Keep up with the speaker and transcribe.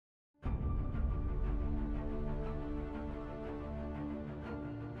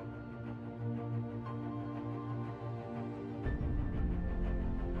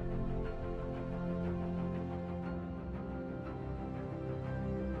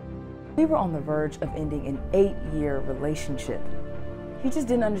We were on the verge of ending an 8-year relationship. He just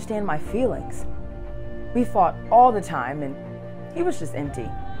didn't understand my feelings. We fought all the time and he was just empty.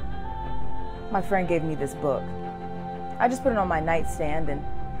 My friend gave me this book. I just put it on my nightstand and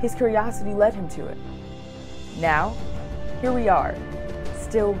his curiosity led him to it. Now, here we are,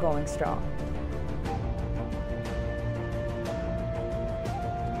 still going strong.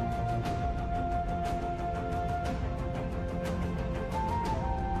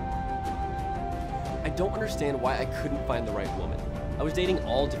 I don't understand why I couldn't find the right woman. I was dating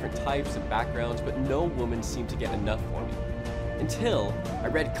all different types and backgrounds, but no woman seemed to get enough for me. Until I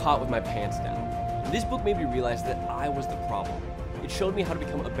read Caught with My Pants Down. This book made me realize that I was the problem. It showed me how to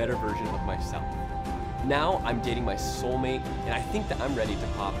become a better version of myself. Now I'm dating my soulmate, and I think that I'm ready to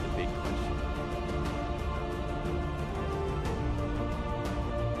pop the big question.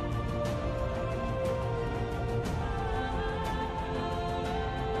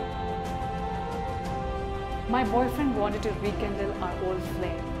 My boyfriend wanted to rekindle our old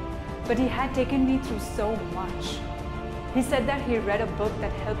flame, but he had taken me through so much. He said that he read a book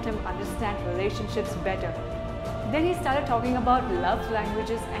that helped him understand relationships better. Then he started talking about love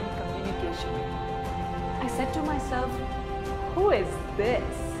languages and communication. I said to myself, who is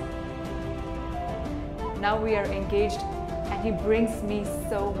this? Now we are engaged and he brings me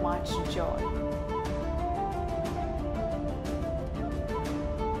so much joy.